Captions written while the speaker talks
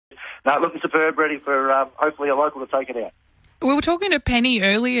No, looking superb, ready for hopefully a local to take it out. We were talking to Penny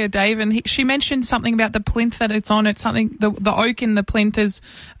earlier, Dave, and she mentioned something about the plinth that it's on. It's something, the oak in the plinth is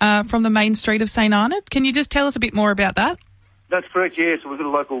from the main street of St Arnaud. Can you just tell us a bit more about that? That's correct, yeah. So we've got a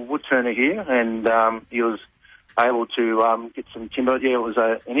local wood turner here, and he was able to get some timber. Yeah, it was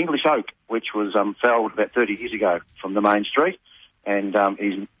an English oak, which was felled about 30 years ago from the main street, and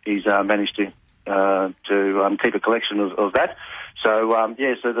he's managed to keep a collection of that. So,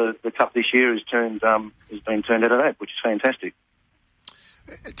 so the cup this year has been turned out of that, which is fantastic.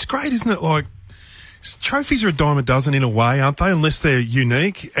 It's great, isn't it? Like, trophies are a dime a dozen in a way, aren't they? Unless they're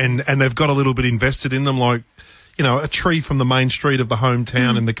unique and they've got a little bit invested in them, like, you know, a tree from the main street of the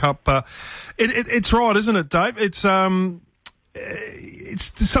hometown in the cup. It's right, isn't it, Dave? It's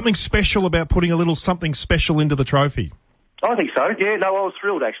something special about putting a little something special into the trophy. I think so, yeah. No, I was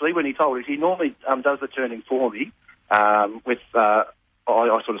thrilled, actually, when he told us. He normally does the turning for me. I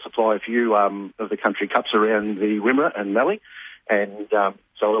sort of supply a few of the country cups around the Wimmera and Mallee, and so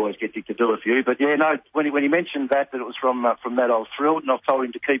I always get Dick to do a few. But, yeah, no, when he mentioned that it was from that, I was thrilled, and I've told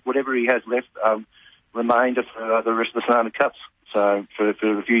him to keep whatever he has left remainder for the rest of the St Arnaud Cups, so for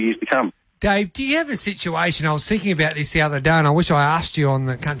a few years to come. Dave, do you have a situation, I was thinking about this the other day, and I wish I asked you on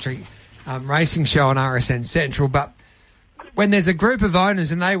the country racing show on RSN Central, but when there's a group of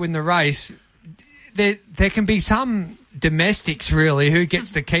owners and they win the race, there can be some domestics, really, who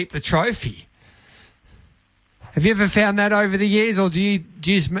gets to keep the trophy. Have you ever found that over the years, or do you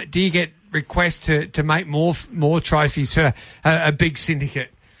get requests to make more trophies for a big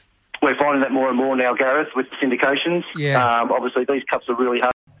syndicate? We're finding that more and more now, Gareth, with the syndications. Yeah. Obviously, these cups are really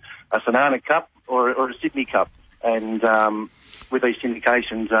hard. A St Arnaud Cup or a Sydney Cup. And with these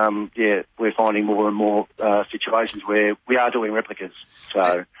syndications, we're finding more and more situations where we are doing replicas.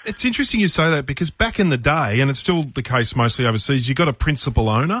 So it's interesting you say that, because back in the day, and it's still the case mostly overseas, you got a principal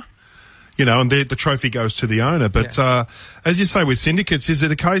owner, you know, and the trophy goes to the owner. But as you say, with syndicates, is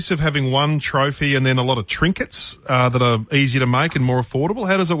it a case of having one trophy and then a lot of trinkets that are easy to make and more affordable?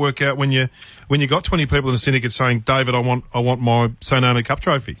 How does it work out when you got 20 people in a syndicate saying, David, I want my St Arnaud Cup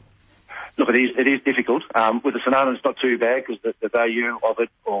trophy? Look, it is difficult. With the St Arnaud, it's not too bad, because the value of it,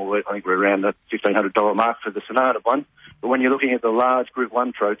 I think we're around the $1,500 mark for the St Arnaud one. But when you're looking at the large Group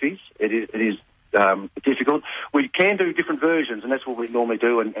 1 trophies, it is difficult. We can do different versions, and that's what we normally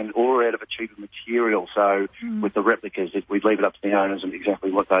do, and or out of a cheaper material. So with the replicas, we leave it up to the owners and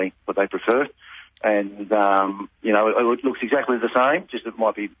exactly what they prefer. And, it looks exactly the same, just it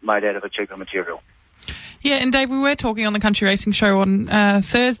might be made out of a cheaper material. Yeah, and Dave, we were talking on the Country Racing Show on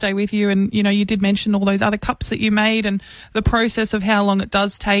Thursday with you, and, you know, you did mention all those other cups that you made and the process of how long it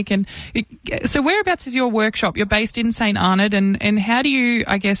does take. And so whereabouts is your workshop? You're based in St Arnaud, and how do you,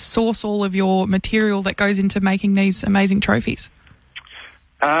 I guess, source all of your material that goes into making these amazing trophies?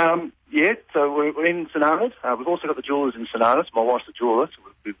 So we're in St Arnaud. We've also got the jewellers in St Arnaud. My wife's a jeweller, so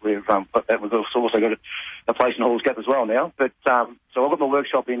we've got that. We've also got a place in Halls Gap as well now. But so I've got my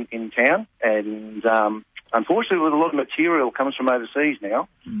workshop in town, and unfortunately, with a lot of material comes from overseas now,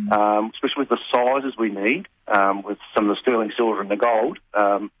 especially with the sizes we need, with some of the sterling silver and the gold.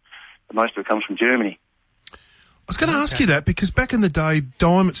 Most of it comes from Germany. I was going to ask you that, because back in the day,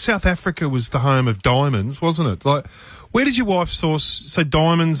 South Africa was the home of diamonds, wasn't it? Like, where did your wife source, say,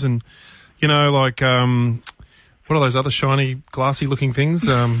 diamonds and, you know, like, what are those other shiny, glassy-looking things?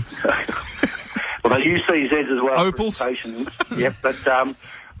 Well, they use CZs as well. Opals? Yep, but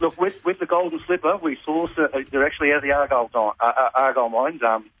look, with the Golden Slipper, we source they're actually out of the Argyle mines.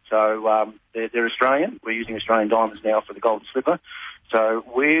 They're Australian. We're using Australian diamonds now for the Golden Slipper. So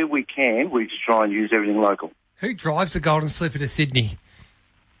where we can, we just try and use everything local. Who drives the Golden Slipper to Sydney?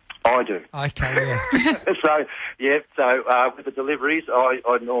 I do. Okay, yeah. So with the deliveries,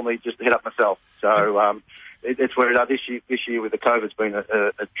 I normally just head up myself. So it's where this year with the COVID's been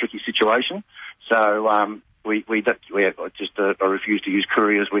a tricky situation. So I refuse to use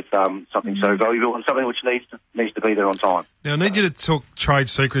couriers with something so valuable and something which needs to be there on time. Now, I need you to talk trade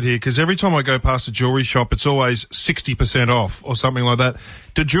secret here, because every time I go past a jewellery shop, it's always 60% off or something like that.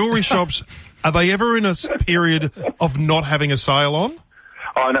 Do jewellery shops, are they ever in a period of not having a sale on?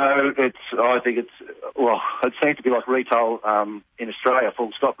 I know. I think it seems to be like retail in Australia,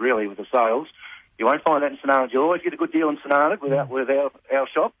 full stop, really, with the sales. You won't find that in St Arnaud. You'll always get a good deal in St Arnaud with our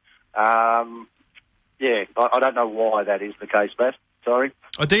shop. I don't know why that is the case, Bass. Sorry.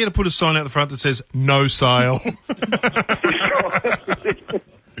 I dare you to put a sign out the front that says, no sale.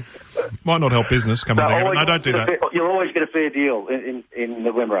 Might not help business coming there. No, don't do that. You'll always get a fair deal in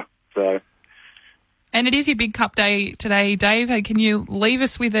the Wimmera. So. And it is your big cup day today, Dave. Hey, can you leave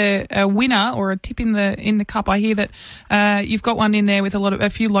us with a winner or a tip in the cup? I hear that you've got one in there with a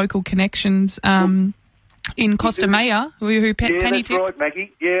few local connections in Costa Maya. Penny that's right,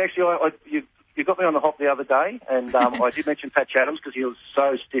 Maggie. Yeah, actually, you got me on the hop the other day, and I did mention Pat Chathams because he was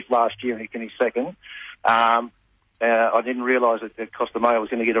so stiff last year and he finished second. I didn't realise that Costa Maya was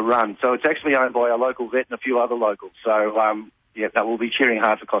going to get a run. So it's actually owned by a local vet and a few other locals. So, we'll be cheering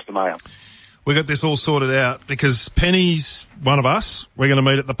hard for Costa Maya. We got this all sorted out because Penny's one of us. We're going to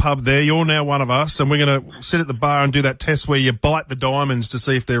meet at the pub there. You're now one of us, and we're going to sit at the bar and do that test where you bite the diamonds to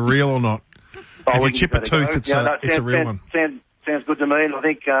see if they're real or not. If you chip a tooth, it's a real one. Sounds good to me. And I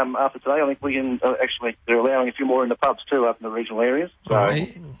think after today, we can actually they're allowing a few more in the pubs too up in the regional areas. So,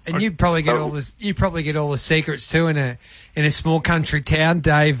 and you probably get all this. You probably get all the secrets too in a small country town,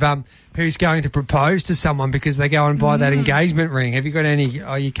 Dave. Who's going to propose to someone because they go and buy that engagement ring? Have you got any?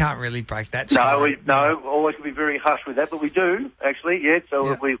 Oh, you can't really break that story. No, always be very hush with that, but we do actually. Yeah,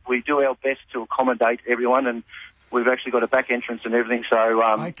 so we do our best to accommodate everyone and. We've actually got a back entrance and everything,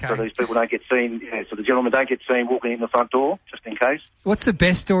 so these people don't get seen. So the gentlemen don't get seen walking in the front door, just in case. What's the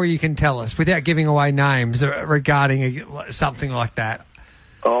best story you can tell us without giving away names regarding something like that?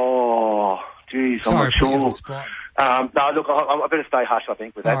 Oh, geez, I'm not sure. No, look, I better stay hush, I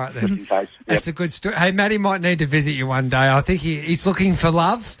think, with that, right, just in case. That's a good story. Hey, Matty might need to visit you one day. I think he's looking for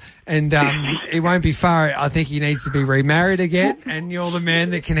love, and he won't be far. I think he needs to be remarried again, and you're the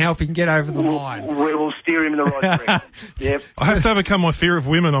man that can help him get over the line. We will steer him in the right direction. Yep. I have to overcome my fear of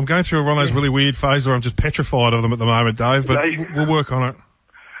women. I'm going through one of those really weird phases where I'm just petrified of them at the moment, Dave, but we'll work on it.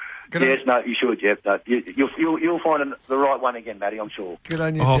 You should, Jeff. No, you'll find the right one again, Matty, I'm sure. Good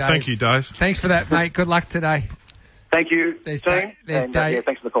on you, Dave. Thank you, Dave. Thanks for that, mate. Good luck today. Thank you, There's team. Dave.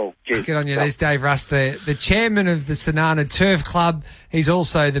 Thanks for the call. Cheers. Good on you. There's Dave Rust, the chairman of the Sanana Turf Club. He's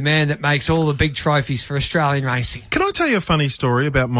also the man that makes all the big trophies for Australian racing. Can I tell you a funny story about